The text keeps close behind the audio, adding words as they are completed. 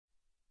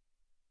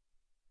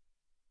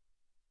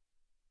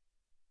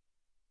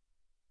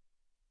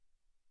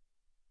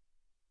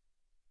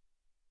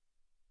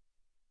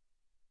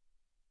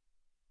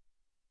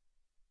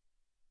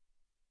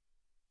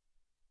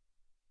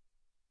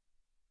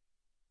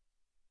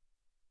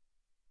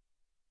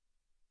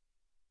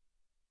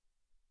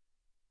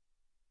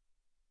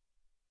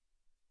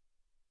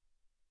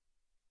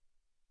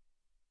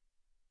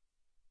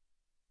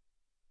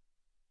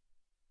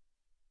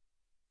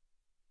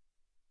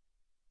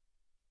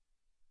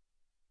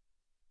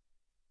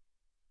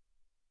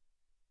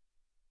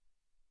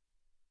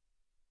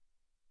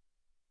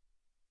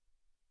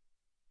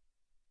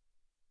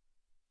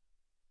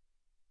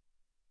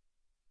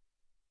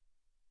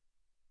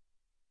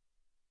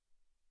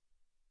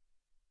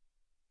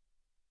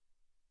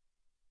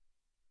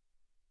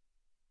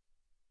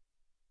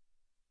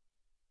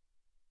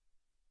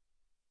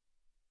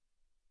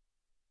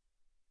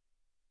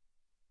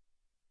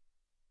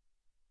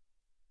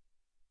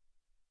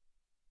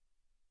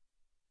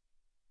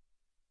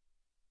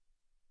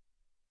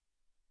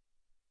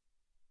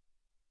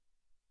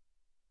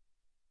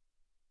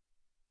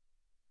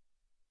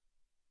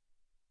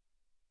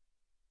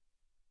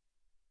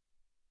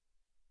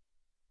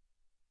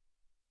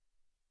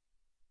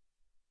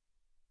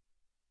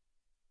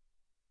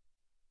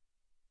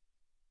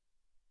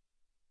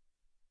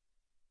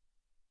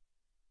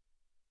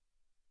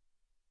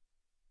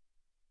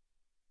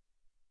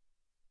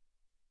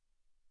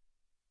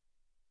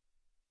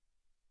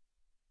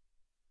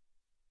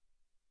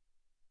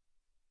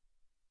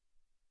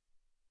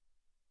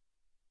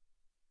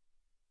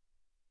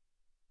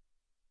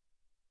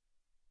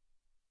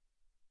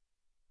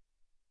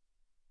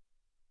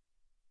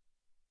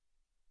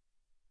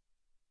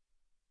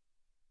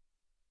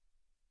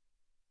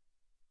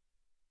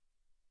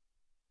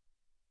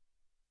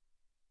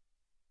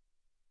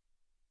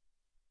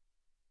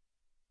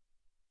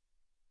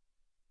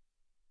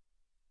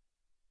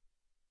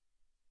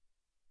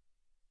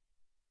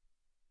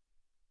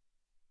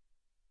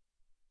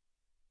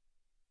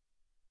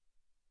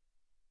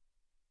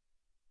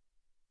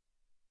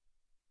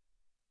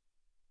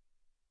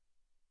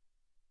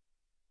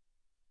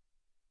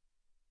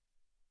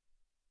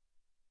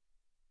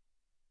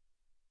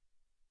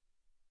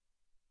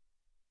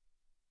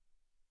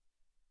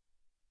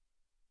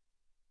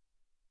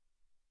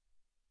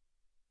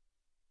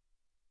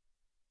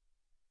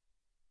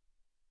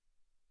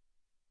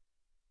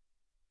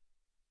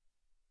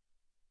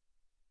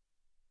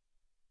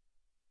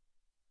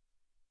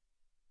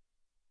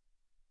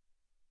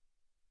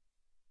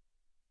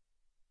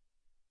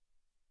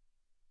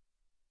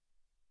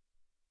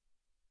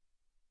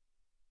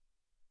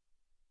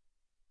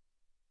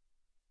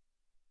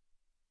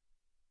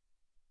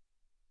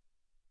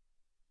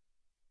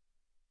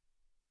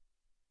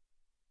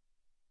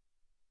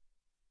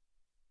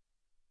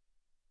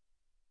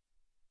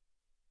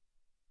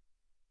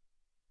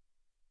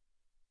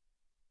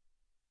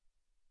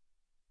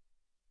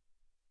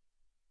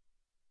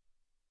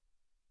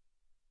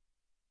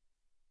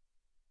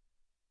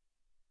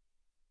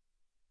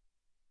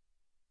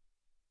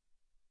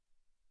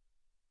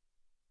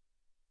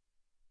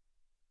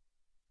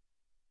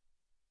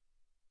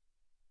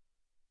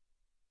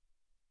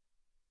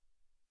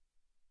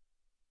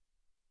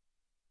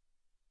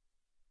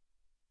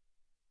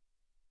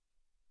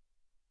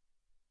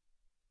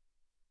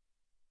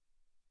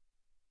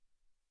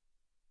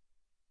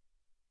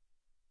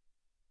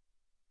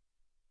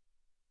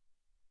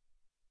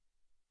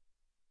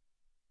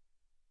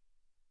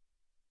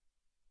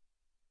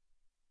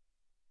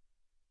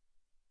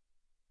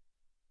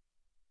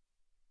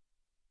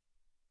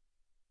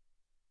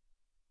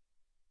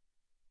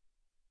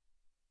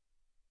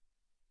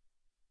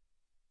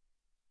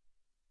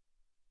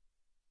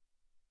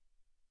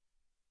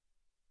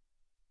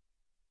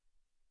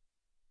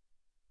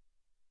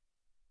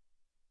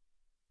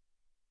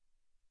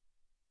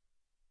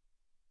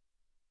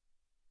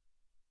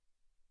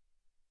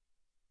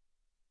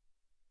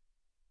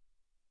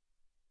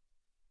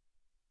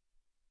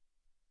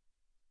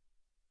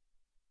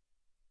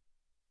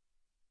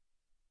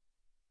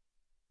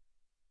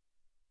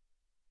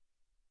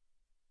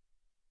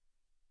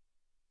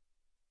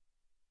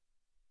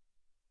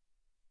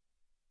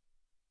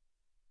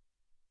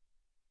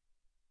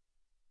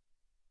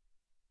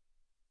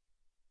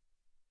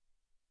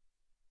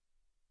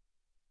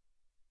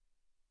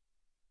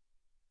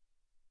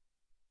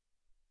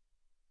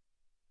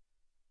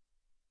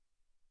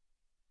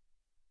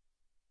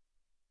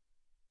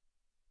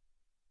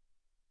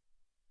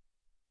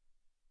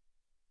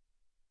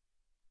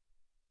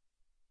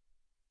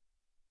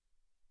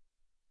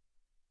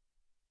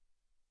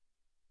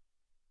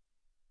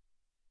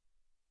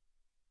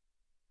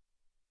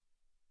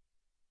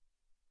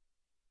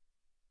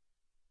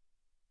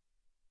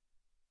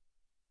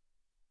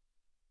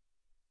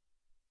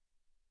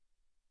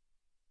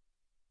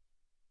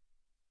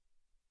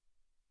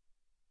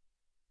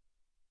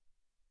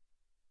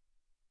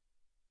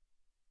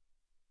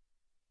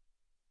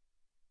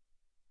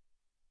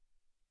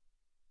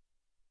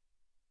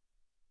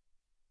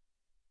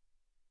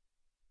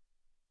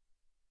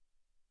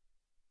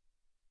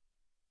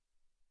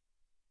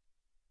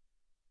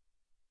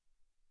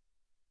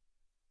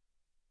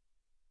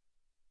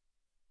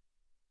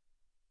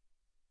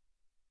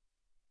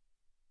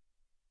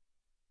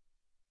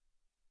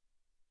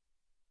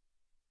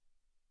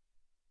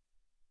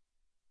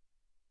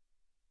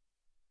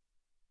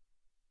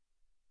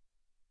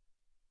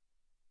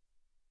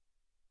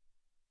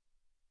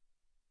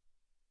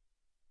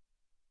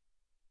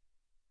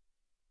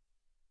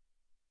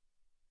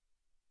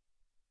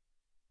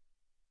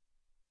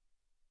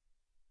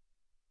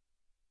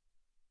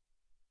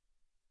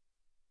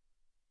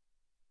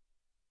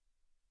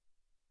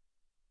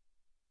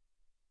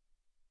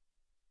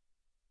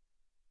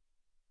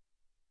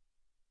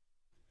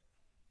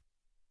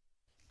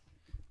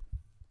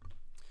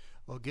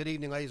Well, good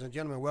evening, ladies and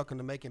gentlemen. Welcome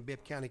to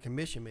Macon-Bibb County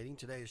Commission meeting.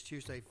 Today is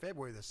Tuesday,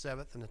 February the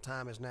 7th, and the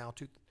time is now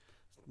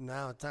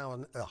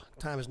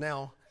time is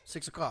now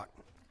 6 o'clock.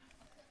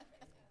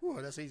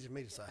 Whoa, that's easy for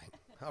me to say.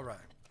 All right.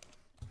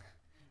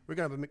 We're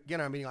going to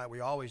begin our meeting like we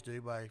always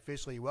do by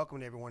officially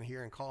welcoming everyone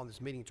here and calling this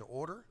meeting to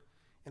order.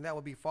 And that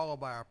will be followed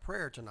by our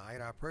prayer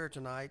tonight. Our prayer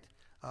tonight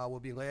will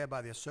be led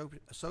by the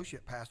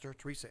Associate Pastor,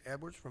 Teresa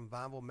Edwards from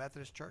Vineville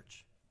Methodist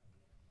Church.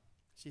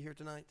 Is she here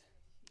tonight?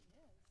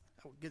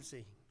 Oh, good to see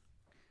you.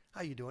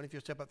 How you doing? If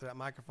you'll step up to that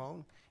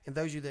microphone. And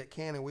those of you that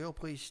can and will,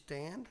 please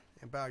stand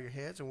and bow your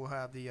heads, and we'll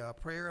have the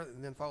prayer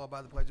and then followed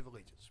by the Pledge of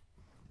Allegiance.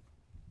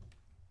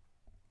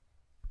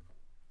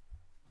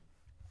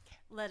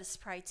 Let us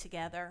pray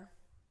together.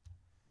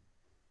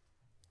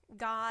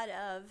 God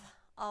of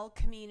all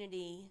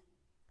community,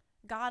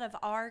 God of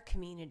our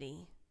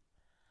community,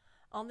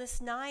 on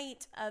this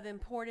night of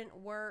important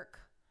work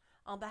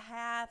on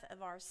behalf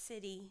of our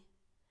city,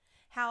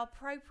 how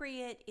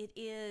appropriate it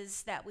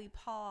is that we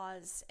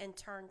pause and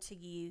turn to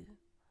you.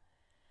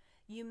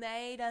 You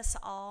made us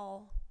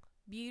all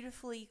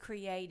beautifully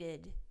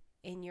created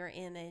in your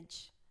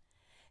image.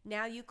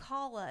 Now you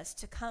call us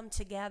to come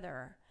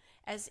together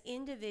as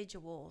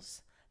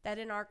individuals that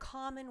in our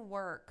common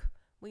work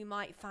we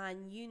might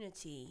find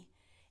unity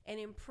and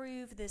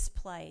improve this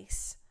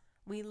place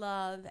we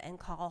love and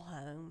call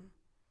home.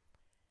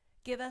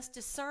 Give us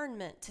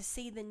discernment to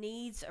see the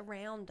needs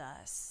around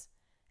us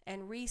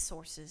and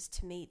resources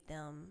to meet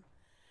them.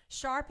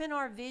 Sharpen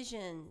our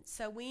vision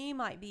so we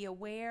might be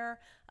aware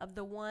of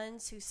the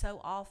ones who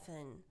so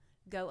often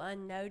go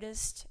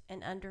unnoticed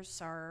and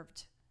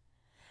underserved.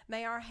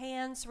 May our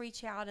hands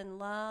reach out in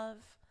love,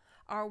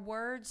 our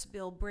words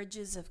build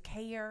bridges of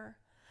care,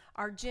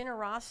 our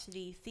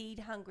generosity feed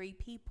hungry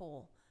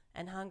people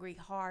and hungry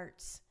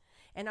hearts,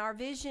 and our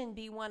vision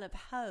be one of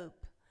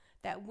hope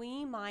that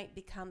we might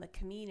become a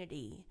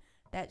community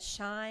that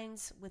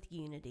shines with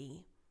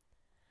unity.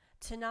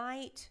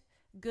 Tonight,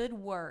 good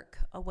work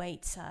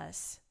awaits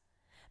us.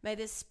 May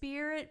the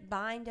Spirit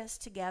bind us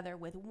together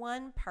with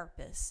one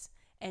purpose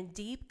and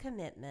deep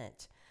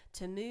commitment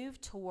to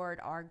move toward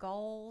our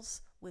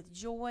goals with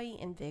joy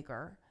and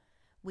vigor.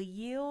 We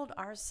yield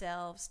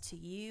ourselves to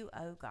you,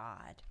 O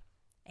God.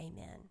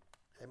 Amen.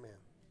 Amen.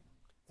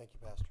 Thank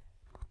you, Pastor.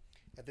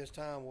 At this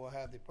time, we'll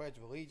have the Pledge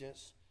of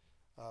Allegiance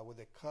with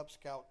the Cub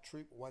Scout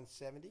Troop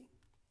 170.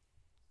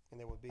 And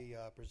it will be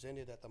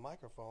presented at the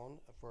microphone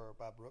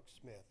by Brooks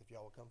Smith. If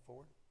y'all will come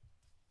forward.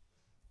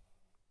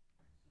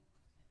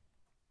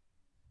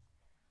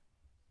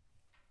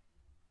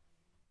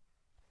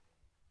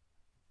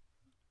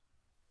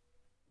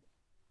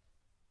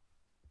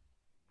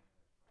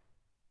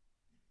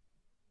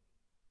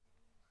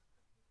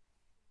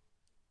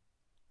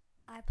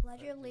 I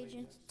pledge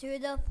allegiance to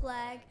the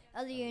flag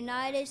of the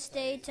United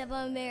States of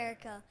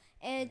America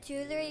and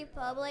to the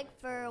republic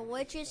for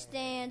which it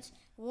stands,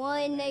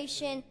 one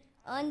nation,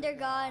 under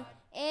God,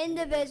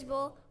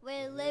 indivisible,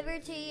 with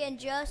liberty and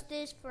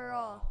justice for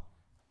all.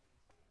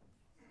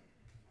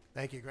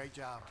 Thank you. Great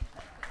job.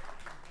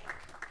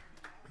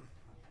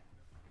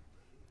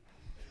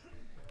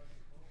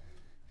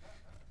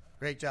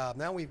 Great job.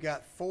 Now we've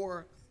got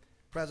 4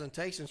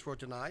 presentations for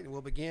tonight, and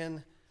we'll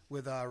begin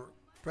with our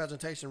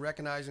presentation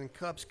recognizing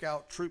Cub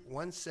Scout Troop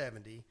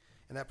 170,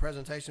 and that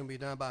presentation will be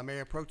done by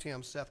Mayor Pro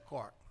Tem Seth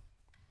Clark.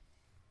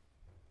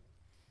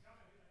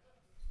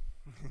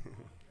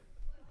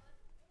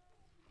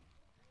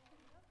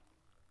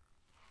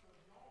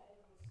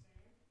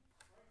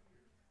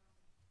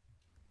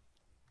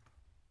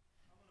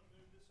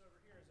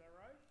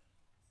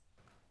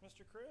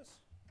 Mr. Chris?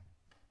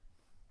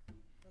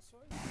 This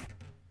way?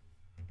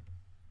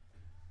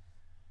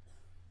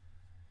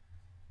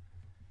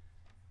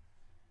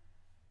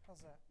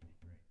 How's that?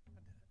 Great.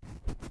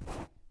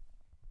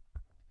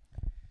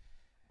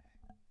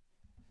 I did it.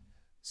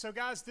 So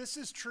guys, this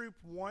is Troop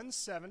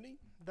 170.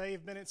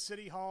 They've been at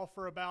City Hall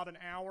for about an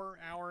hour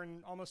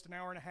and almost an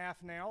hour and a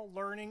half now,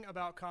 learning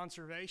about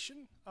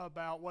conservation,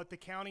 about what the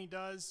county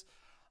does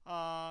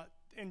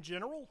in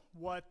general,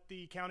 what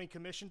the county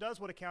commission does,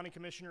 what a county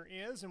commissioner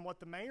is, and what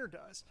the mayor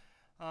does.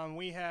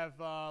 We have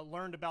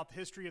learned about the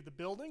history of the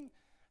building,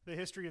 the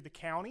history of the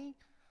county,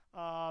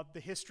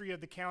 the history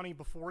of the county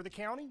before the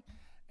county,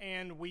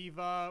 and we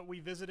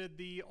visited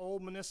the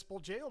old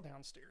municipal jail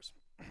downstairs.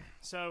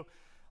 So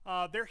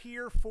they're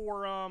here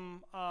for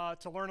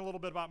to learn a little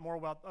bit more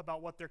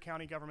about what their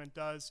county government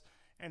does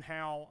and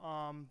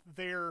how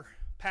their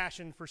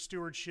passion for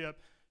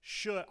stewardship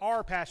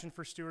our passion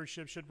for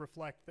stewardship should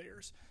reflect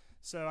theirs.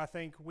 So I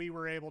think we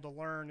were able to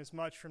learn as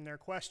much from their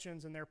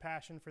questions and their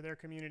passion for their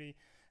community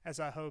as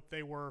I hope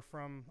they were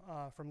from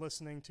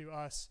listening to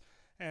us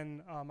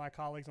and my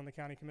colleagues on the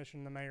county commission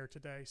and the mayor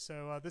today.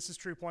 So this is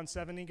Troop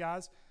 170,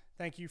 guys.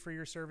 Thank you for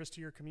your service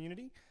to your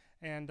community,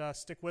 and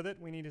stick with it.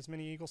 We need as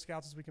many Eagle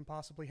Scouts as we can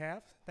possibly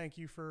have. Thank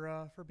you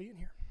for being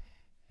here.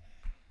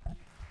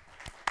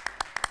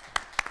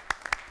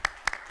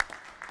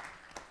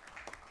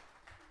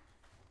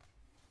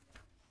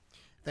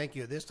 Thank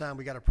you. At this time,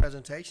 we got a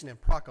presentation and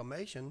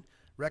proclamation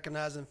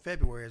recognizing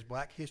February as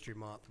Black History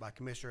Month by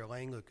Commissioner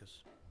Elaine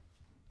Lucas.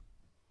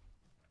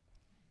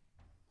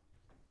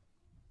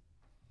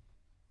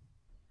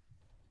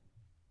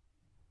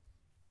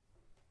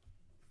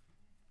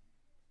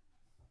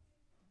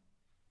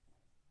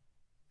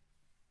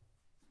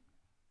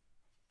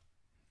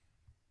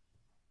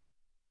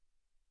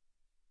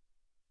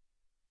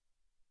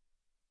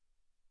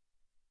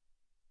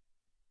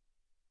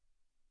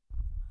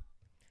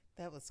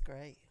 That was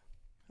great.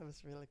 That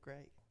was really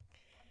great.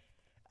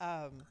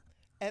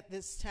 At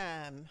this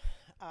time,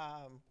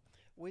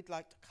 we'd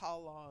like to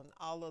call on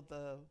all of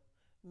the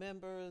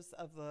members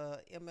of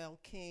the ML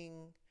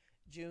King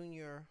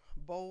Jr.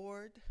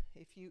 Board.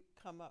 If you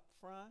come up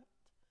front,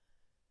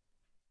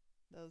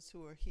 those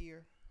who are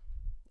here,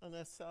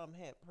 unless some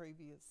had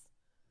previous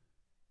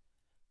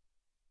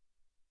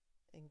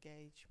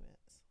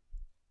engagements.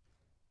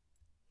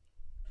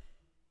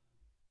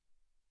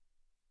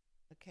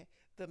 Okay,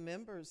 the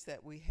members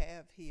that we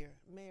have here,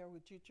 Mayor,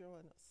 would you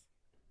join us?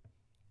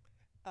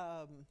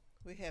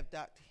 We have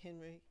Dr.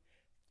 Henry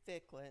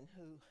Thicklin,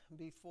 who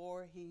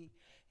before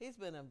he's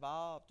been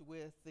involved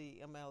with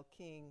the ML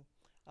King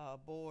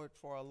board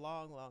for a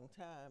long, long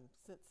time,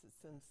 since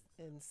its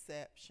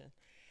inception,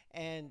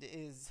 and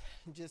is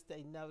just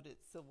a noted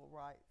civil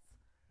rights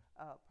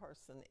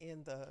person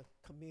in the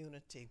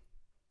community.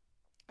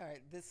 All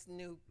right, this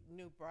new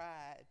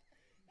bride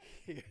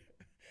here.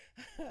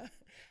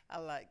 I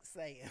like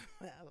saying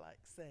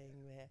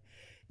that.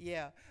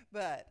 Yeah,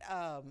 but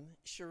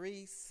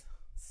Sharice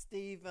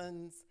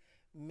Stevens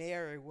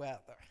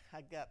Merriweather,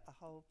 I got the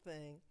whole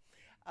thing.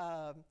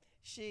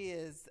 She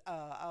is,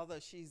 although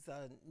she's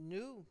a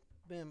new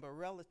member,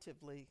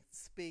 relatively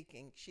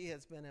speaking, she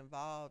has been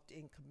involved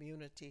in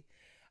community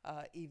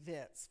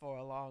events for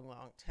a long,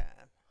 long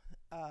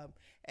time.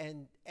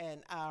 And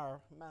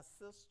my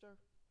sister,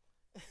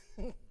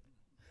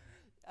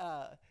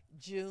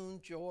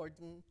 June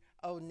Jordan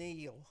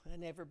O'Neill,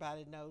 and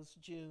everybody knows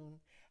June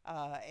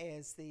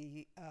as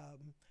the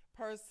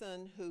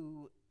person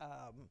who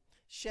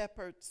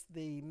shepherds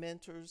the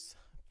Mentors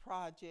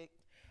Project,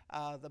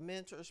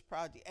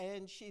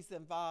 and she's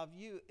involved.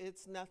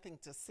 It's nothing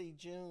to see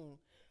June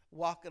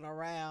walking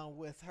around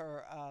with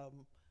her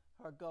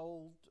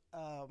gold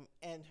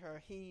and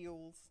her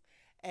heels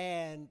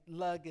and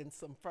lugging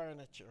some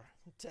furniture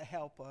to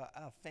help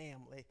a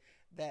family.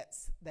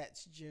 That's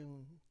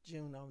June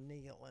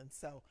O'Neill, and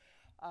so.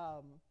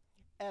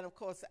 And of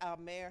course, our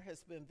mayor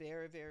has been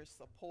very, very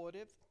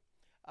supportive.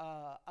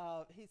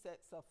 He's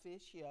ex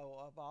officio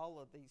of all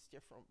of these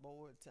different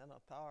boards and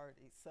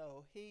authorities,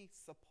 so he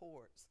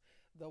supports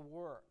the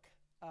work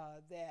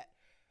that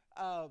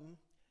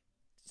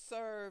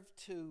serve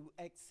to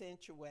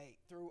accentuate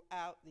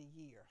throughout the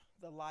year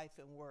the life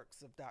and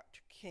works of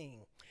Dr.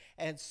 King.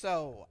 And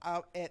so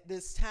at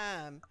this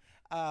time,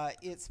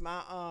 it's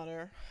my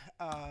honor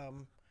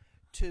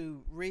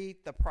to read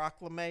the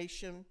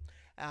proclamation.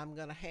 I'm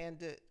going to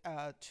hand it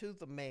to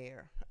the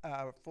mayor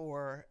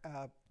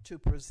to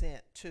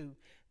present to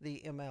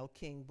the ML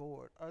King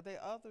Board. Are there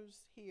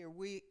others here?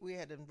 We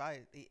had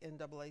invited the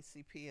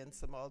NAACP and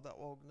some other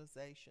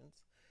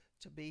organizations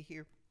to be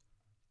here.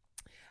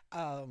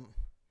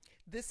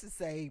 This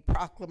is a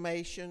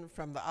proclamation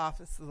from the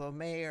Office of the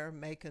Mayor,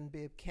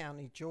 Macon-Bibb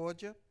County,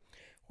 Georgia.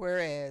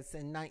 Whereas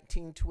in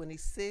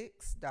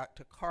 1926,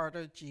 Dr.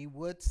 Carter G.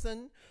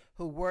 Woodson,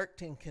 who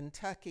worked in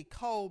Kentucky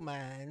coal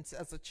mines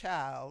as a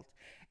child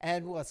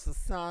and was the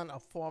son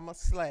of former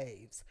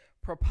slaves,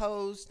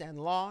 proposed and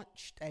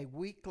launched a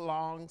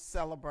week-long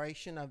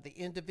celebration of the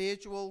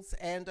individuals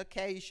and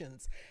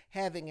occasions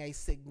having a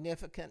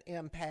significant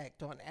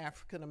impact on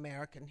African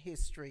American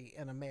history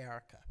in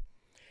America.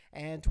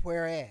 And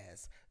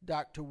whereas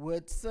Dr.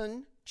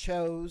 Woodson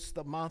chose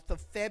the month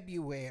of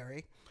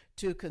February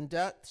to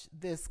conduct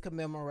this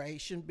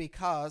commemoration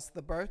because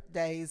the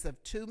birthdays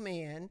of two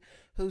men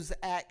whose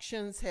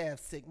actions have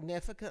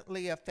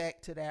significantly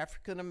affected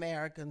African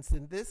Americans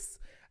in this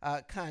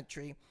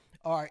country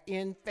are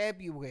in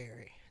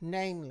February,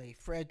 namely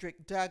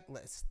Frederick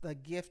Douglass, the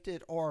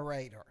gifted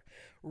orator,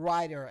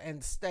 writer,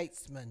 and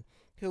statesman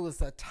who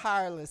was a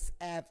tireless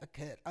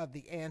advocate of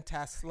the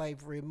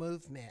anti-slavery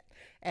movement,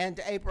 and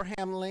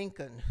Abraham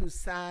Lincoln, who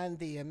signed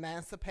the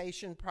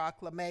Emancipation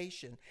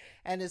Proclamation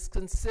and is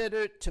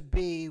considered to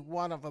be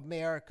one of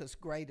America's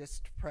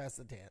greatest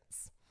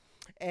presidents.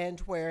 And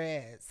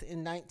whereas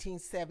in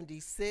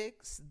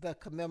 1976, the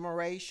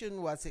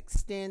commemoration was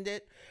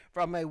extended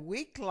from a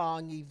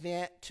week-long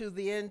event to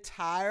the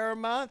entire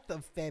month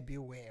of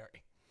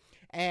February.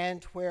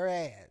 And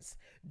whereas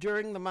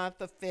during the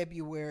month of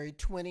February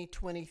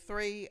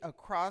 2023,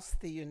 across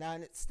the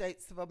United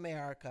States of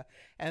America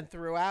and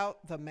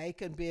throughout the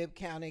Macon-Bibb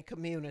County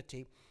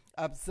community,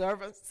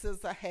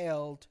 observances are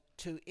held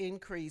to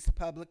increase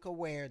public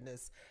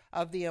awareness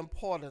of the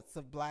importance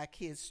of Black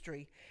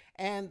history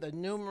and the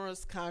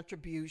numerous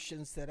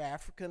contributions that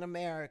African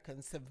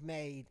Americans have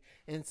made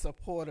in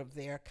support of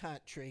their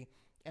country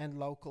and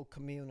local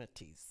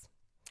communities.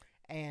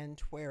 And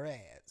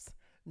whereas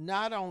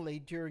not only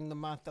during the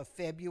month of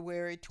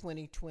February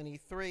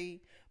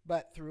 2023,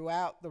 but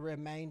throughout the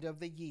remainder of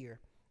the year.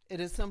 It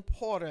is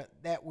important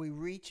that we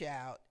reach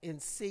out in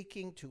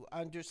seeking to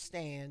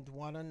understand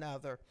one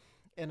another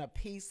in a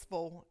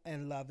peaceful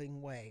and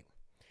loving way.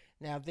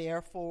 Now,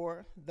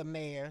 therefore, the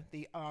Mayor,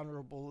 the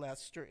Honorable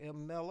Lester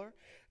M. Miller,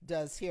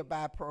 does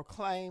hereby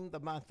proclaim the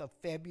month of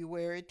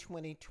February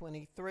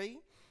 2023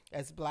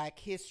 as Black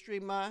History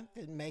Month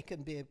in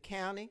Macon-Bibb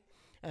County,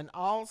 and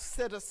all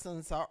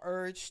citizens are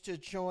urged to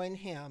join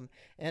him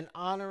in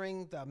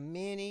honoring the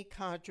many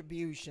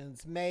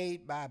contributions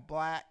made by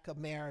Black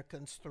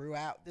Americans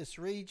throughout this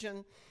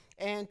region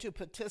and to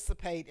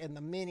participate in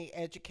the many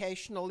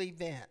educational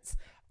events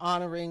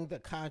honoring the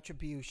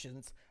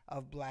contributions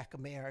of Black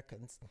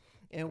Americans.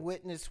 In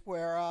witness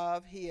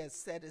whereof, he has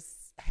set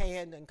his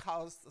hand and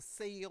caused the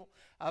seal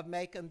of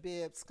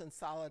Macon-Bibb's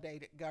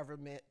consolidated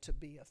government to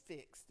be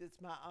affixed.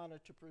 It's my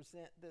honor to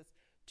present this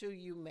to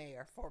you,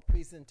 Mayor, for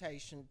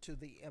presentation to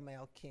the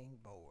M.L. King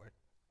Board.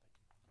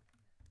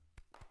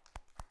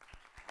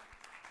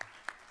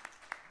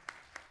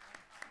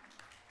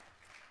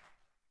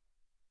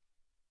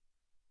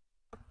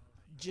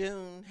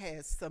 June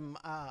has some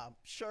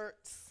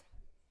shirts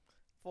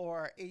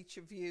for each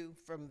of you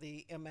from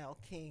the M.L.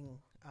 King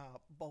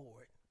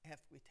Board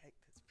after we take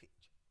this picture.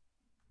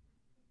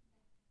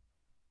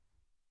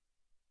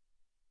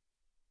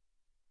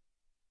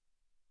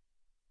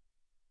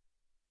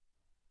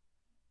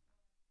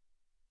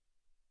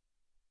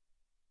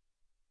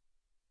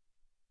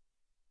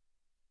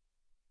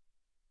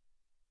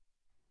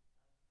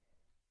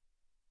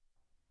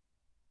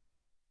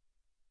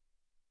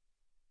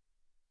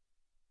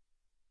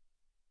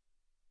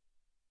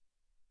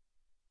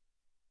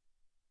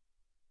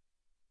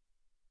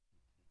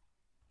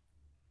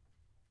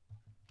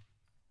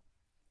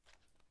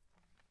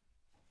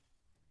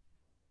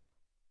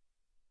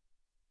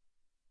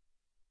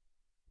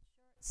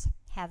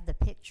 Have the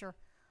picture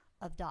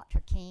of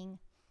Dr. King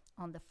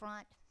on the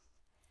front,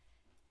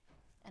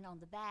 and on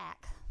the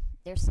back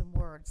there's some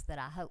words that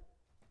I hope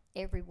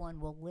everyone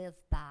will live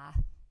by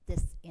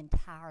this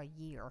entire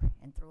year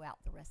and throughout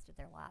the rest of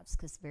their lives,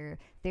 because very,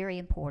 very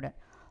important.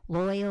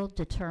 Loyal,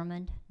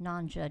 determined,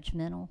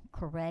 non-judgmental,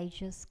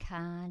 courageous,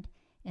 kind,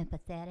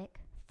 empathetic,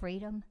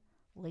 freedom,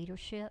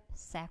 leadership,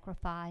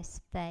 sacrifice,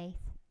 faith,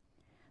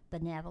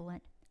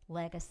 benevolent,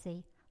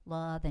 legacy,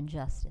 love, and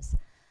justice.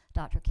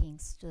 Dr. King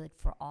stood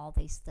for all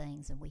these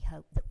things, and we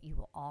hope that you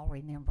will all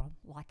remember them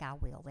like I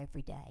will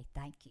every day.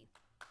 Thank you.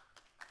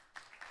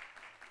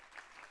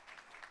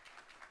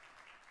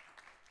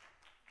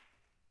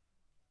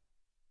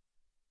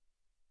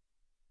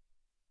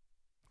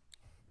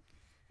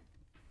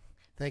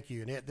 Thank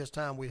you. And at this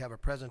time, we have a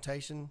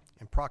presentation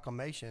and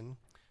proclamation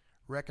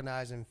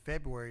recognizing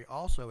February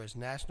also as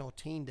National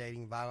Teen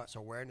Dating Violence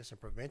Awareness and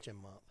Prevention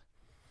Month.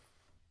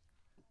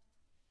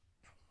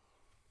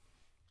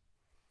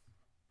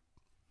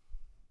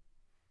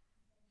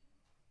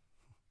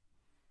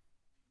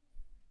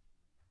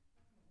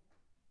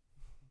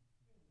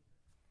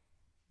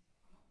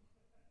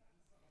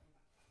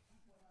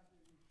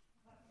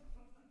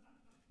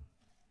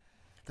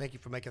 Thank you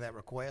for making that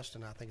request,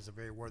 and I think it's a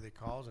very worthy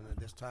cause. And at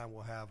this time,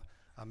 we'll have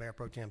Mayor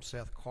Pro Tem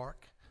Seth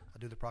Clark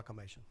do the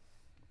proclamation.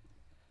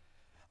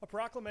 A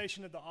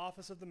proclamation of the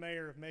office of the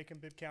Mayor of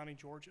Macon-Bibb County,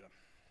 Georgia.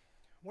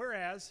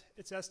 Whereas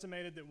it's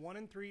estimated that 1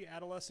 in 3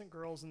 adolescent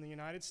girls in the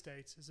United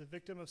States is a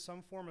victim of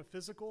some form of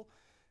physical,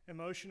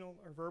 emotional,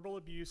 or verbal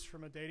abuse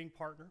from a dating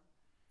partner,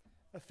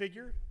 a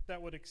figure that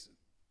would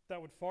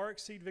far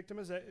exceed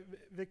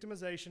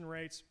victimization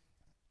rates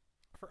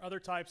for other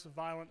types of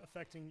violence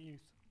affecting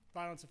youth.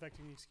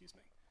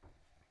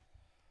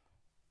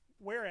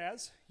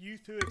 Whereas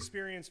youth who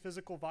experience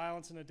physical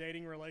violence in a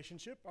dating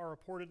relationship are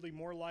reportedly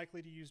more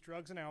likely to use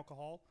drugs and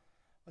alcohol,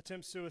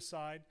 attempt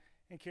suicide,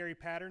 and carry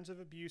patterns of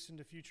abuse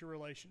into future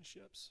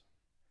relationships.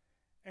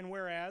 And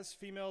whereas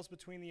females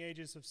between the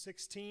ages of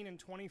 16 and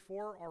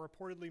 24 are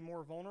reportedly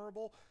more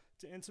vulnerable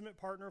to intimate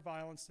partner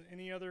violence than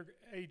any other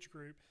age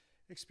group,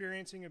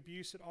 experiencing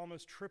abuse at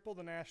almost triple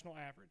the national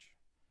average.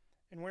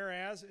 And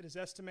whereas it is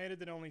estimated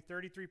that only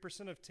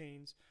 33% of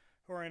teens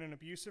who are in an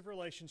abusive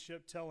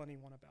relationship tell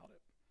anyone about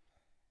it.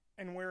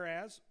 And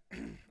whereas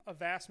a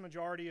vast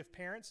majority of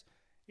parents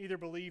either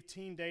believe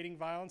teen dating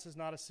violence is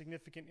not a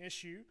significant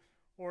issue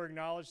or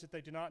acknowledge that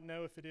they do not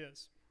know if it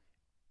is.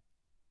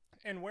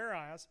 And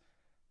whereas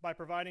by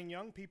providing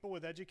young people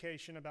with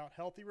education about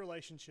healthy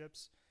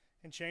relationships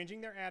and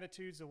changing their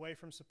attitudes away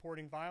from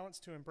supporting violence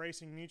to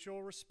embracing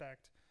mutual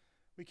respect,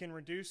 we can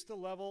reduce the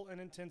level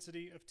and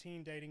intensity of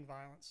teen dating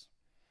violence.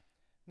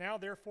 Now,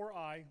 therefore,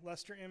 I,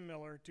 Lester M.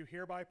 Miller, do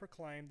hereby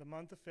proclaim the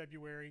month of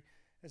February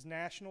as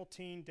National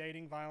Teen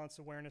Dating Violence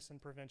Awareness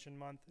and Prevention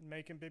Month in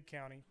Macon-Bibb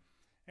County,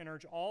 and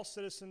urge all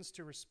citizens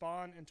to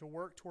respond and to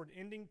work toward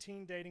ending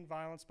teen dating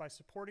violence by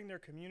supporting their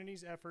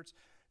community's efforts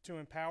to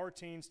empower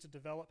teens to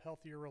develop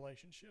healthier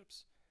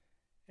relationships.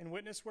 In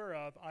witness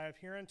whereof, I have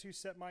hereunto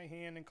set my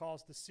hand and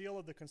caused the seal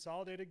of the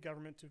consolidated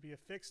government to be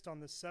affixed on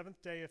the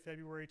 7th day of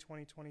February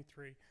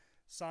 2023,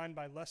 Signed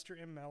by Lester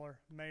M. Meller,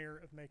 Mayor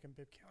of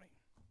Macon-Bibb County.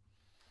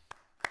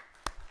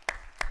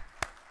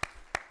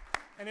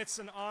 And it's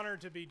an honor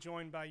to be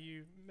joined by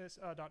you,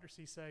 Dr.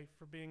 Cisse,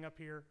 for being up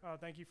here.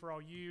 Thank you for all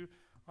you,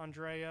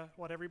 Andrea,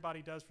 what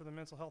everybody does for the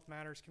Mental Health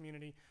Matters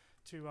community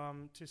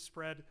to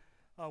spread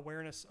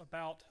awareness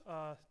about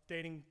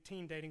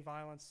teen dating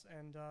violence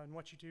and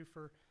what you do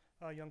for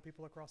young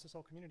people across this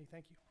whole community.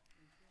 Thank you.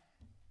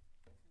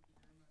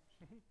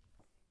 Thank you very much.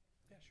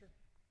 Yeah, sure.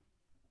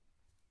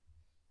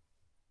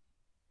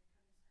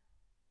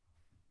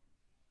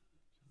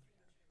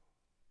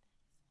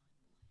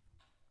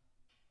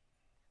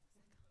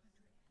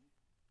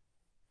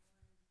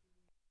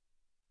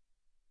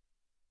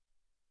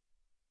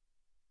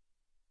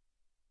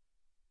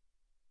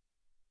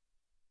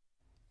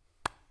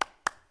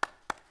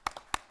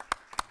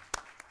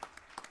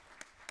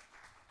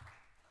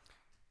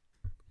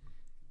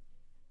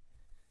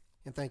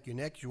 And thank you.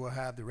 Next, you will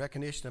have the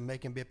recognition of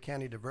Macon-Bibb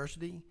County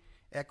Diversity,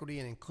 Equity,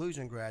 and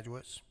Inclusion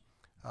graduates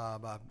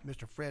by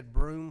Mr. Fred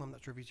Broom. I'm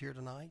not sure if he's here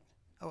tonight.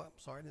 Oh, I'm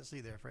sorry, I didn't see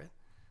you there, Fred.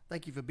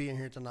 Thank you for being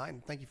here tonight,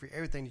 and thank you for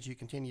everything that you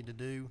continue to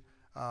do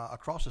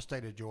across the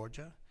state of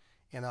Georgia.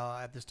 And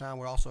at this time,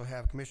 we also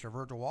have Commissioner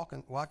Virgil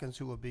Watkins,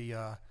 who will be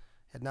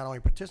had not only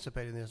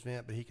participated in this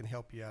event, but he can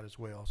help you out as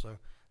well. So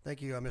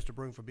thank you, Mr.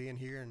 Broom, for being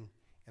here,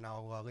 and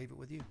I'll leave it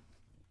with you.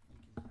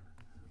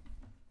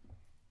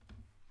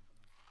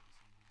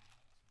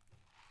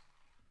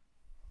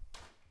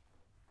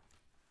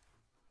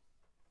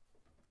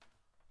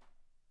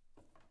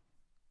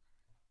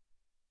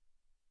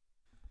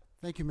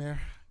 Thank you, Mayor.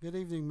 Good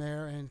evening,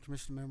 Mayor and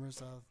Commission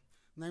members.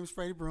 My name is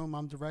Freddie Broom.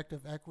 I'm Director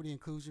of Equity and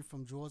Inclusion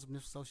from Georgia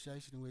Municipal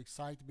Association, and we're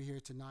excited to be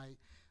here tonight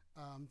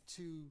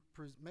to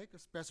make a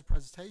special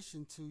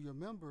presentation to your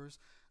members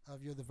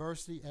of your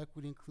Diversity,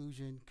 Equity,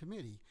 Inclusion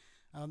Committee.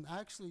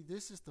 Actually,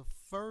 this is the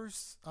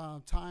first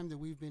time that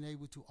we've been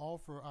able to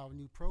offer our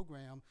new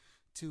program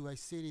to a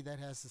city that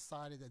has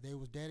decided that they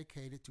were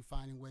dedicated to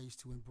finding ways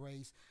to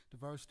embrace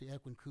diversity,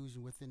 equity, and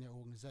inclusion within their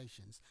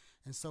organizations.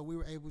 And so we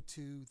were able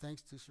to,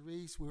 thanks to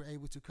Sharice, we were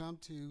able to come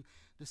to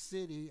the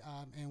city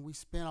and we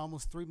spent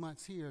almost 3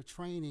 months here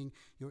training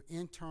your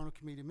internal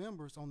committee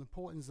members on the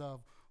importance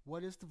of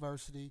what is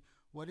diversity,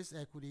 what is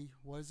equity,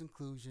 what is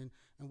inclusion,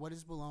 and what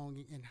is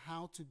belonging, and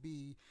how to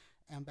be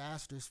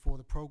ambassadors for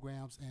the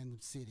programs and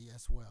the city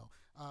as well.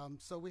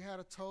 So we had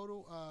a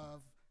total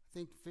of, I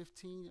think,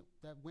 15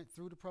 that went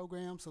through the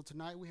program. So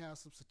tonight we have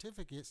some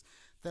certificates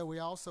that we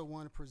also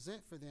want to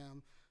present for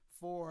them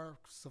for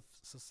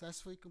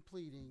successfully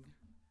completing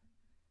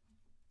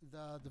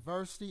the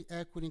Diversity,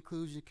 Equity,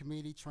 Inclusion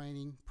Committee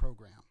Training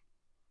Program.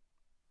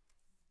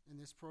 And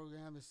this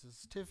program is a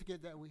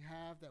certificate that we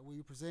have that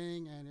we're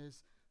presenting, and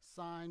is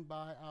signed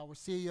by our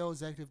CEO,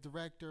 Executive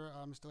Director,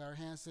 Mr. Larry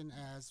Hansen,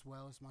 as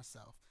well as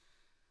myself.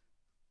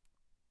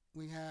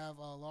 We have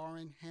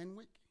Lauren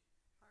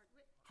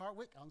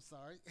Hartwick, I'm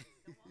sorry.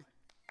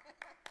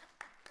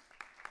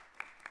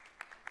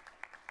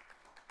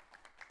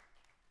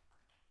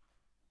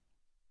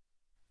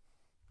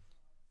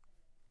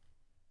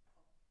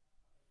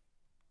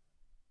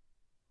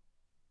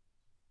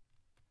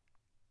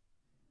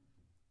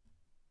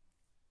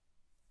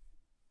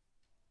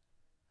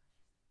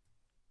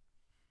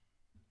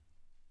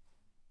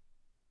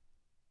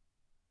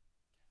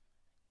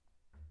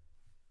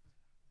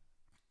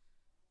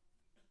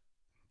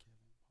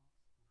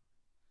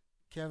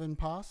 Kevin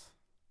Poss.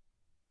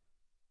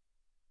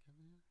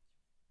 Kevin here?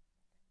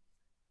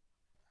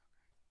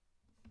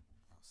 Okay.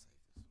 I'll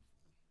save this one.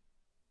 I'll save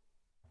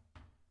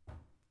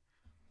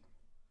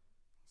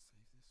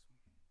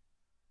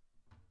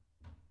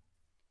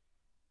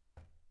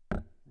this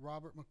one.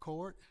 Robert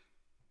McCord.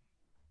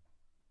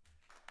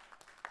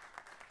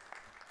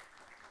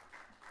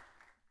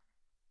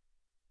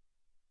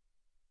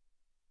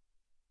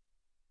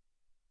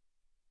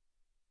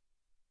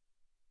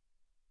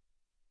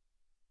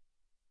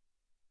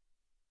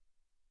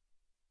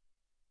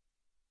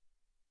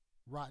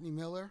 Rodney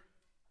Miller.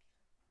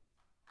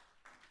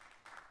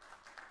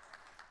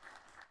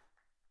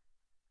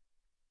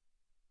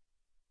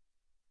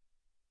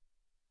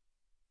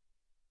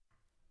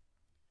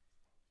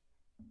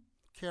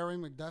 Carrie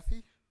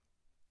McDuffie.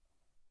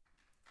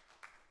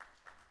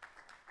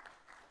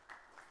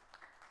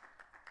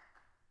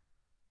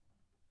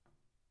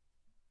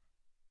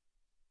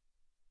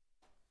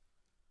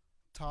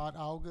 Todd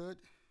Allgood.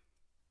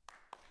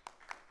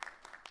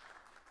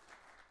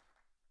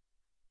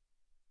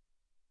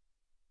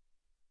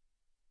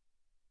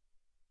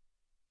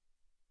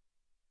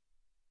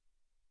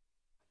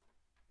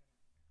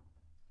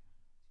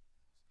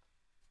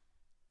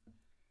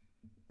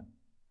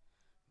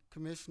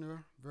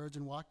 Commissioner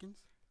Virgin Watkins.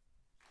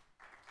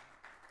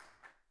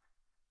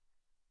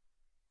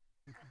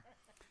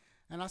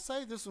 And I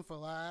say this one for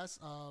last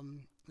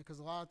because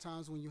a lot of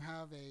times when you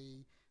have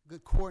a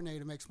good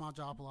coordinator, it makes my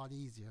job a lot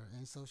easier.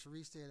 And so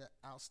Sharice did an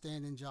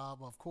outstanding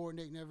job of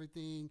coordinating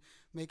everything,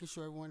 making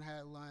sure everyone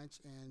had lunch,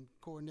 and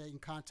coordinating,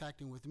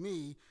 contacting with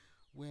me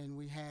when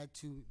we had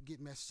to get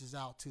messages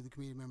out to the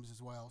community members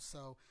as well.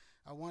 So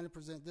I want to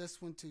present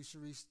this one to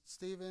Sharice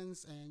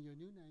Stevens, and your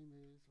new name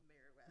is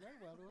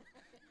Meriwether.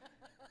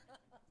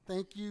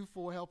 Thank you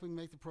for helping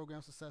make the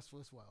program successful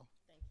as well.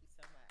 Thank you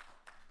so much.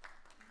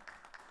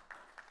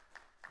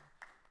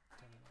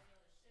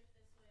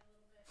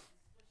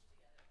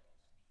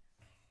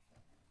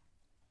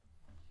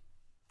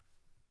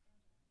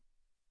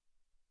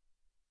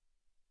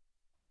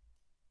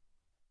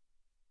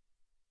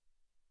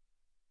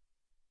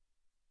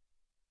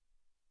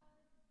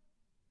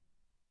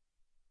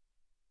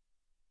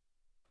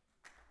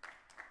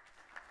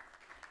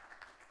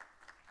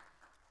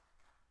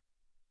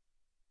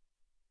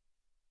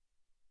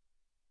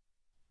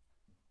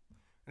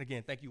 And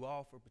again, thank you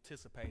all for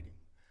participating.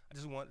 I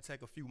just wanted to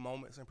take a few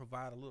moments and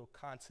provide a little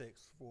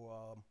context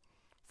for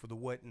the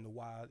what and the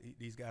why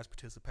these guys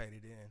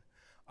participated in.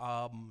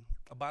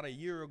 About a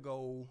year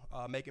ago,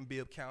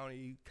 Macon-Bibb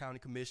County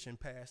Commission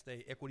passed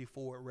a equity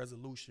forward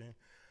resolution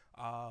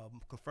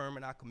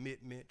confirming our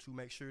commitment to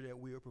make sure that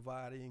we are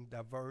providing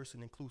diverse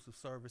and inclusive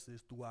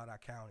services throughout our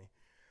county.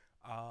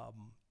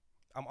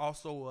 I'm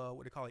also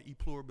what they call an E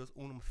Pluribus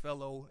Unum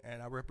Fellow,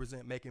 and I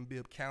represent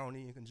Macon-Bibb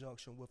County in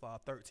conjunction with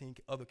 13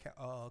 other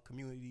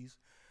communities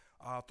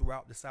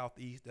throughout the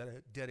Southeast that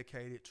are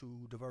dedicated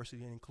to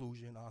diversity and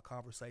inclusion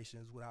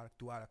conversations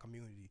throughout our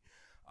community.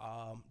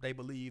 They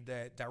believe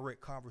that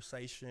direct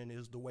conversation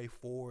is the way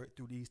forward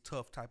through these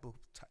tough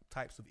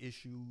types of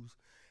issues,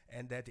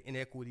 and that the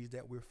inequities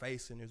that we're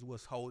facing is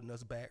what's holding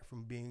us back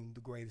from being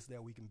the greatest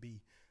that we can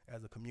be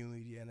as a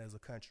community and as a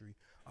country.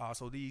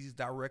 So these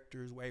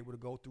directors were able to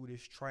go through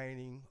this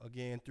training,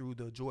 again, through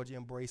the Georgia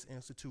Embrace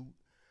Institute.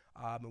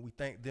 And we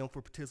thank them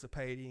for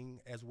participating,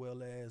 as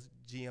well as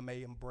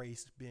GMA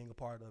Embrace being a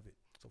part of it.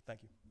 So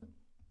thank you.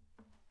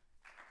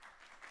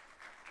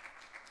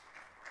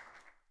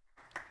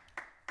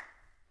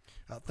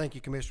 Thank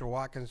you, Commissioner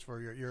Watkins,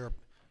 for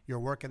your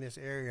work in this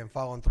area and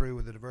following through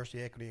with the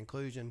diversity, equity,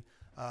 inclusion.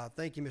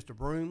 Thank you, Mr.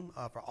 Broom,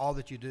 for all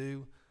that you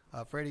do.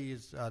 Freddie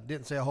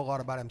didn't say a whole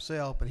lot about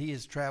himself, but he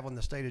is traveling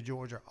the state of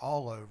Georgia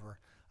all over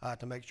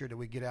to make sure that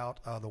we get out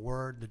the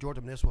word. The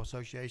Georgia Municipal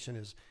Association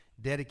is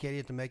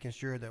dedicated to making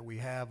sure that we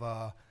have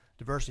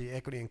diversity,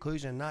 equity,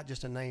 inclusion, not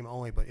just a name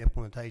only, but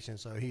implementation.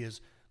 So he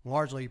is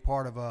largely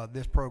part of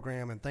this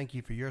program, and thank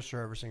you for your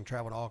service and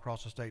traveling all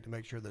across the state to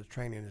make sure that the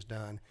training is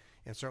done.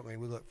 And certainly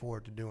we look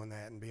forward to doing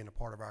that and being a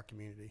part of our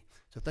community.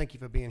 So thank you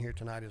for being here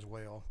tonight as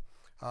well.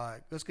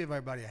 Let's give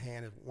everybody a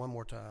hand one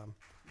more time.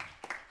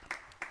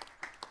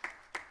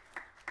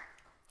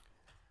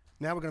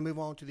 Now we're going to move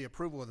on to the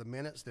approval of the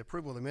minutes. The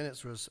approval of the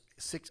minutes was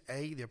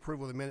 6A, the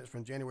approval of the minutes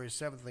from January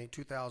 17,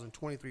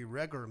 2023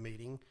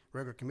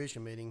 regular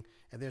commission meeting.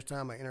 At this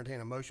time, I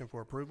entertain a motion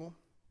for approval.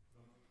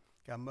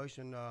 Got a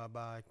motion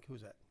by,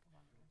 who's that?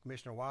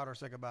 Commissioner Wilder,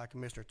 second by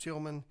Commissioner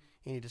Tillman.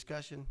 Any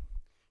discussion?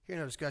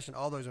 Hearing no discussion,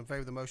 all those in favor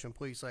of the motion,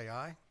 please say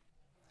aye.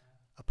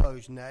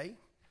 Opposed, nay.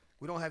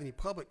 We don't have any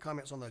public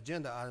comments on the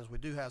agenda items. We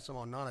do have some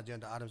on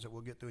non-agenda items that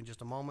we'll get through in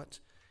just a moment.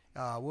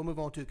 We'll move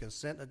on to the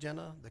consent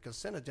agenda. The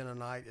consent agenda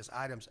tonight is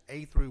items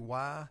A through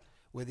Y,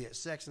 with the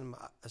exception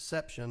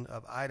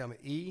of item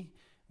E,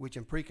 which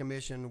in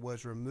pre-commission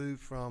was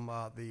removed from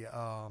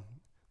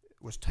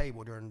was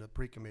tabled during the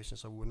pre-commission,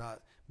 so we will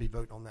not be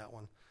voting on that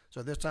one.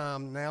 So this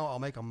time now I'll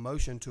make a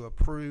motion to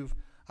approve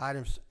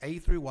items A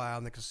through Y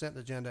on the consent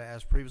agenda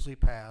as previously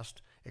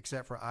passed,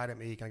 except for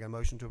item E. Can I get a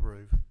motion to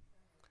approve?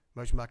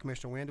 Motion by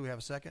Commissioner Wynn. Do we have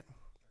a second?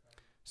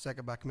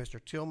 Second by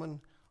Commissioner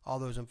Tillman. All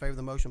those in favor of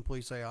the motion,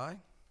 please say aye.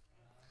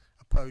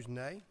 Opposed,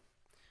 nay.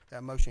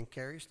 That motion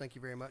carries. Thank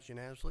you very much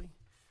unanimously.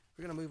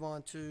 We're going to move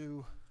on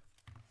to,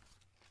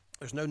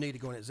 there's no need to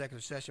go into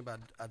executive session, but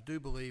I do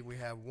believe we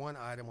have one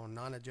item on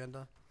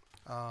non-agenda,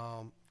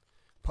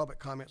 public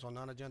comments on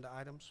non-agenda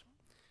items.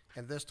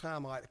 And this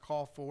time I'd like to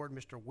call forward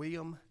Mr.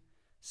 William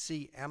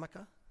C.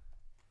 Amica.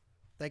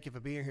 Thank you for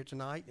being here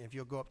tonight. And if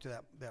you'll go up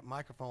to that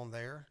microphone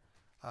there,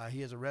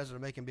 he is a resident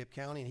of Macon-Bibb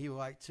County, and he would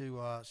like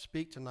to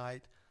speak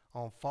tonight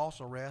on false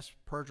arrest,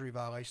 perjury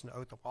violation,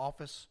 oath of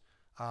office.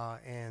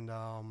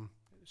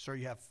 Sir,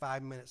 you have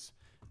 5 minutes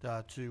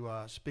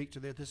to speak to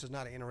this. This is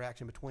not an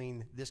interaction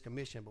between this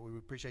commission, but we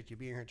appreciate you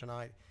being here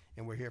tonight,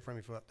 and we're here from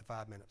you for up to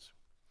 5 minutes.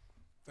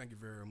 Thank you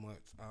very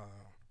much.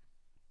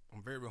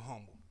 I'm very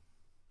humble.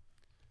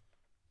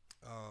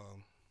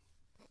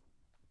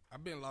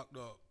 I've been locked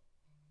up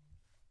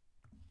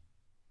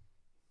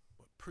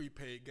with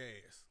prepaid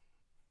gas.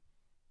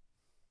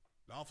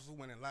 The officer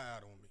went and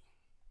lied on me.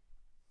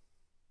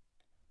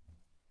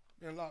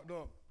 Been locked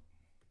up,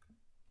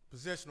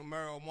 possession of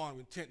marijuana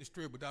with intent to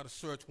distribute without a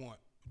search warrant,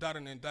 without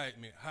an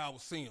indictment.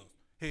 Howard Sims,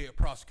 head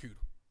prosecutor.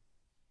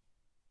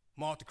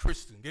 Martha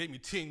Christian gave me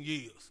 10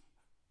 years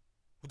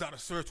without a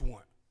search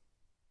warrant,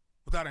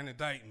 without an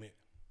indictment.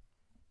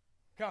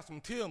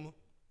 Councilman Tillman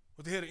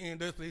was the head of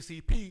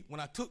NAACP when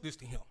I took this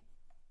to him.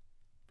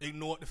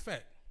 Ignored the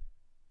fact.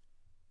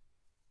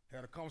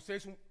 Had a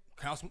conversation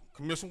with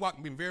Commissioner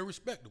Watkins, been very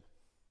respectable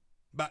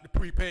about the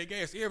prepaid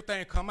gas.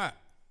 Everything come out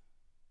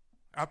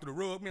after the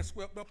rug been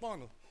swept up on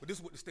her. But this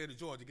is what the state of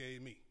Georgia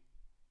gave me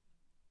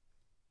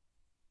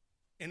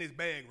in this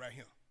bag right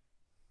here.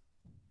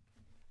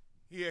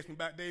 He asked me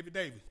about David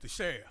Davis, the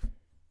sheriff.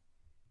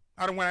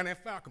 I done went out there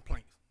and filed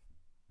complaints.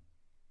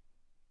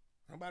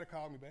 Nobody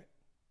called me back.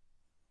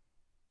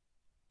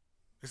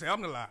 They say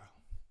I'm the liar.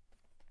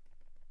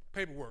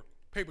 Paperwork,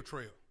 paper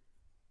trail.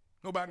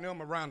 Nobody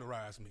never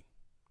Mirandized me.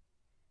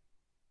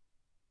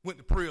 Went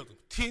to prison,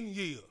 10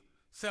 years,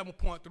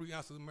 7.3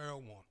 ounces of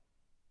marijuana.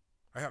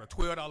 I had a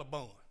 $12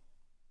 bond.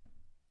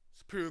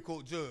 Superior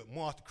Court Judge,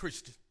 Martha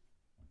Christian.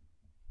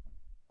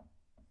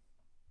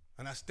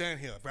 And I stand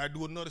here. If I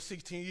do another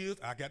 16 years,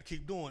 I got to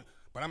keep doing it.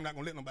 But I'm not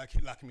going to let nobody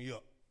keep locking me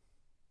up.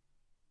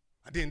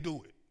 I didn't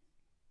do it.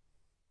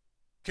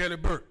 Kelly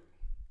Burke,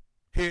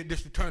 head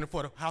district attorney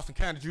for the House and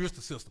County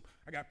Judicial System.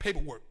 I got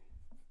paperwork.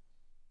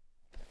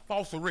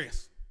 False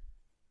arrest.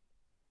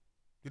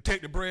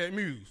 Detective Brad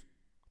Muse,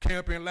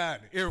 Campaign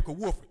Lively, Erica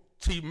Wolford,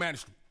 Chief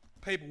Magistrate,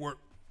 paperwork.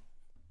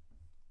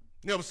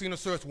 Never seen a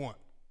search warrant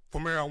for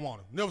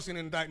marijuana. Never seen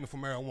an indictment for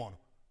marijuana.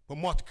 But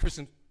Martha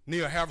Christian,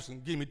 Neil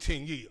Harrison gave me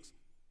 10 years.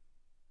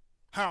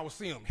 Howard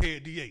Sim,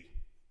 head DA.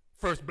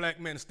 First black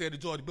man in the state of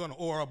Georgia building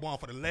an OR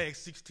bond for the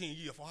last 16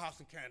 years for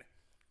Houston County.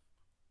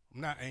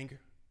 I'm not angry.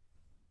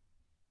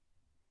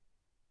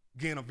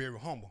 Again, I'm very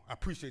humble. I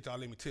appreciate y'all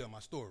letting me tell my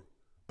story.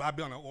 But I've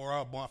been on an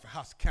OR bond for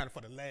Houston County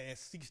for the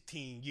last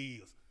 16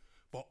 years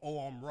for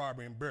armed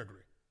robbery and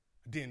burglary.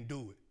 I didn't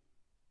do it.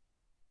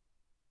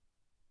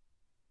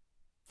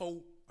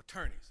 4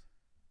 attorneys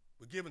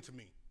were given to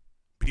me.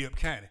 Bibb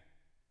County.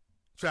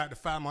 Tried to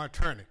fire my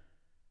attorney.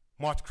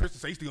 Martha Christian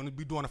said he's still going to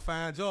be doing a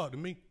fine job to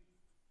me.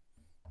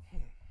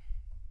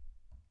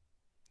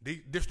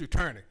 The district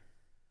attorney,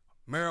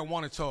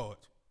 marijuana charge,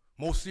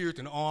 more serious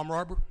than armed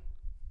robbery.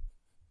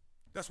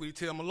 That's what he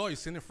tell my lawyer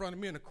sitting in front of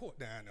me in the court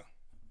down there.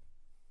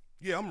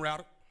 Yeah, I'm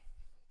routed,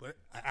 but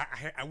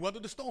I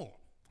weathered the storm.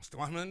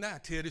 I'm going to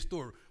tell this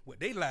story. What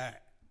they lied.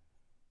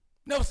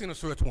 Never seen a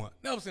search warrant.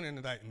 Never seen an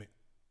indictment.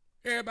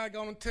 Everybody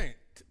got on the tent.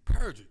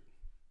 Perjured.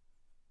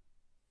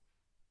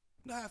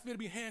 You know how I feel to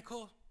be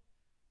handcuffed?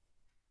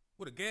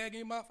 With a gag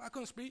in my mouth? I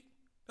couldn't speak.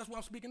 That's why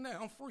I'm speaking now.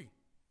 I'm free.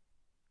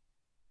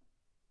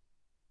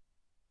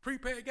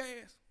 Prepaid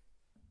gas.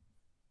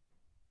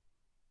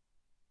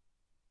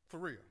 For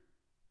real.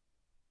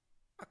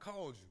 I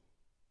called you.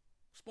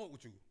 Spoke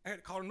with you. I had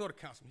to call another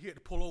councilman. He had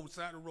to pull over the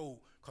side of the road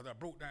because I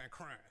broke down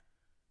crying.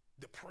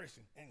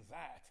 Depression,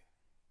 anxiety,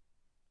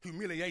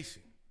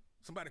 humiliation.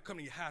 Somebody come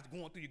to your house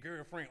going through your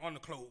girlfriend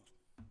underclothes.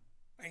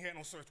 I ain't had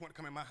no search warrant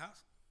to come in my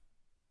house.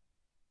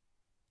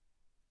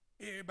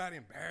 Everybody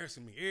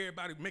embarrassing me.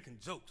 Everybody making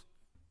jokes.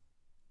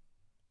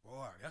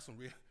 Boy, that's some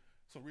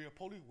real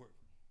police work.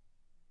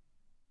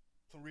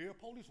 Some real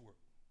police work.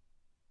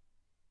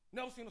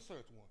 Never seen a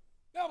search warrant.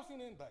 Never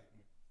seen an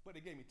indictment. But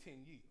they gave me 10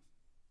 years.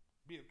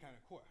 Bibb County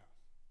Courthouse.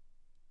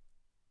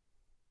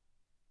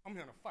 I'm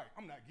here to fight.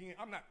 I'm not,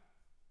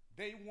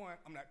 day one,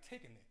 I'm not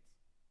taking this.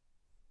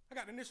 I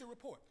got the initial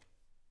report.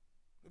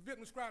 The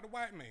victim described a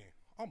white man.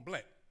 I'm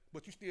black,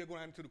 but you still go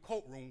down into the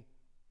courtroom,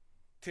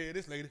 tell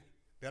this lady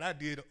that I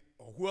did,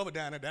 or whoever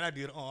down there that I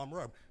did an armed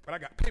robbery, but I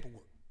got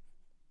paperwork.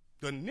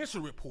 The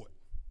initial report,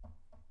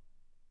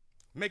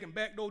 making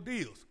backdoor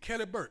deals,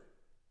 Kelly Burke,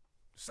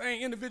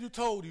 same individual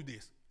told you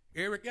this.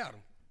 Eric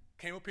Adams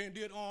came up here and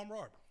did armed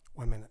robbery.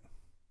 1 minute.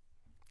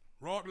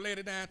 Robbed the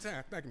lady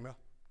downtown. Thank you, Mel.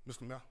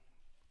 Mr. Mel.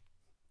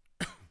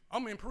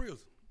 I'm in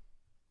prison.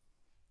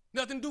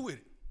 Nothing to do with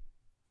it.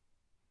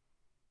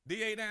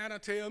 DA down there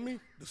tell me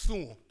to sue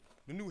him,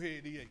 the new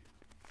head DA.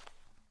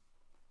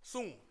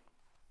 Sue him.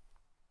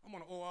 I'm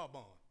on an OR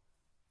bond.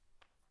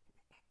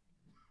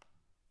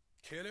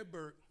 Kelly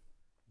Burke,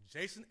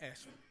 Jason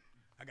Ashford.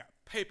 I got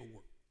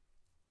paperwork.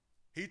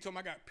 He told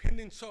me I got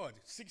pending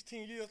charges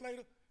 16 years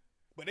later,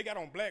 but they got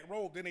on black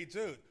robe, then they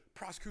judged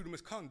prosecutor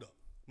misconduct,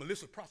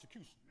 malicious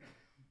prosecution.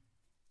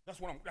 That's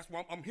what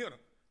I'm here to.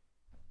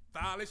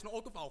 Violation of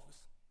oath of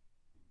office.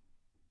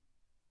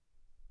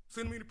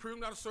 Send me to prison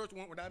without a search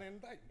warrant, without an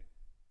indictment.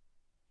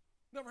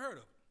 Never heard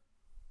of it.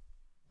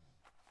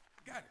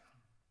 Got it.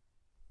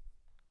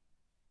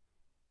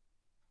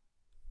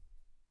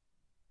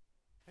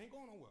 Ain't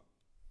going nowhere.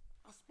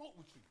 I spoke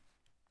with you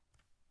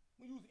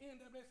when you was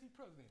NWSC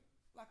president,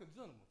 like a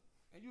gentleman,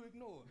 and you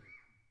ignored me.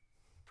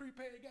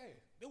 Prepaid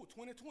gas. It was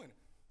 2020.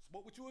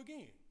 Spoke with you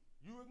again.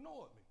 You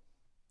ignored me.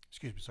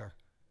 Excuse me, sir.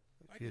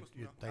 Thank you, Mr.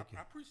 Mel. Thank you.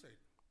 I appreciate it.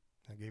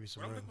 I gave you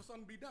some But I'm room. looking for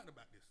something to be done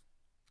about this.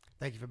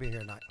 Thank you for being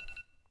here tonight.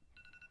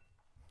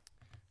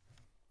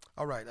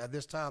 All right, at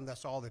this time,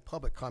 that's all the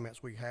public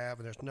comments we have,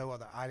 and there's no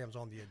other items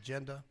on the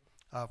agenda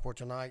for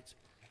tonight.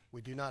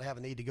 We do not have a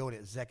need to go into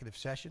executive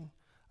session.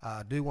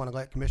 I do want to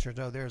let commissioners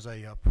know there's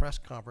a press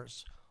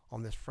conference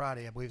on this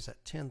Friday, I believe it's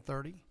at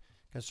 10:30,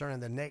 concerning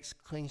the next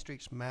Clean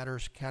Streets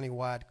Matters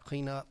countywide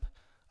cleanup.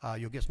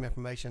 You'll get some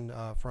information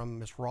from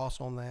Ms.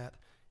 Ross on that.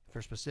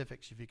 For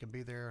specifics, if you can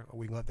be there,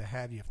 we'd love to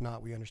have you. If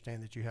not, we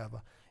understand that you have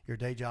your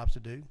day jobs to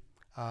do.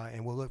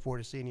 And we'll look forward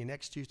to seeing you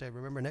next Tuesday.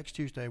 Remember, next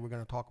Tuesday, we're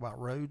going to talk about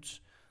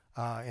roads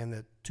and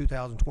the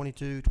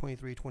 2022,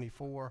 23,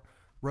 24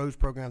 roads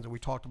programs that we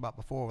talked about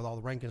before with all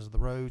the rankings of the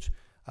roads.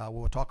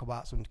 We'll talk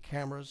about some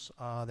cameras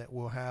that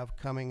we'll have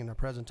coming in a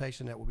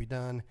presentation that will be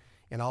done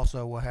And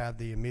also, we'll have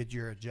the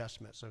mid-year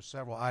adjustment. So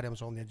several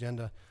items on the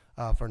agenda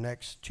for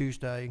next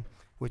Tuesday,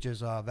 which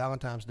is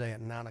Valentine's Day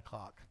at 9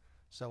 o'clock.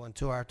 So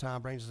until our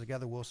time brings us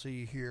together, we'll see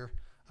you here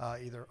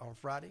either on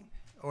Friday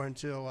or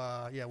until,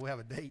 we'll have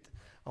a date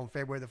on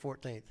February the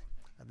 14th.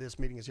 This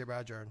meeting is hereby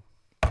adjourned.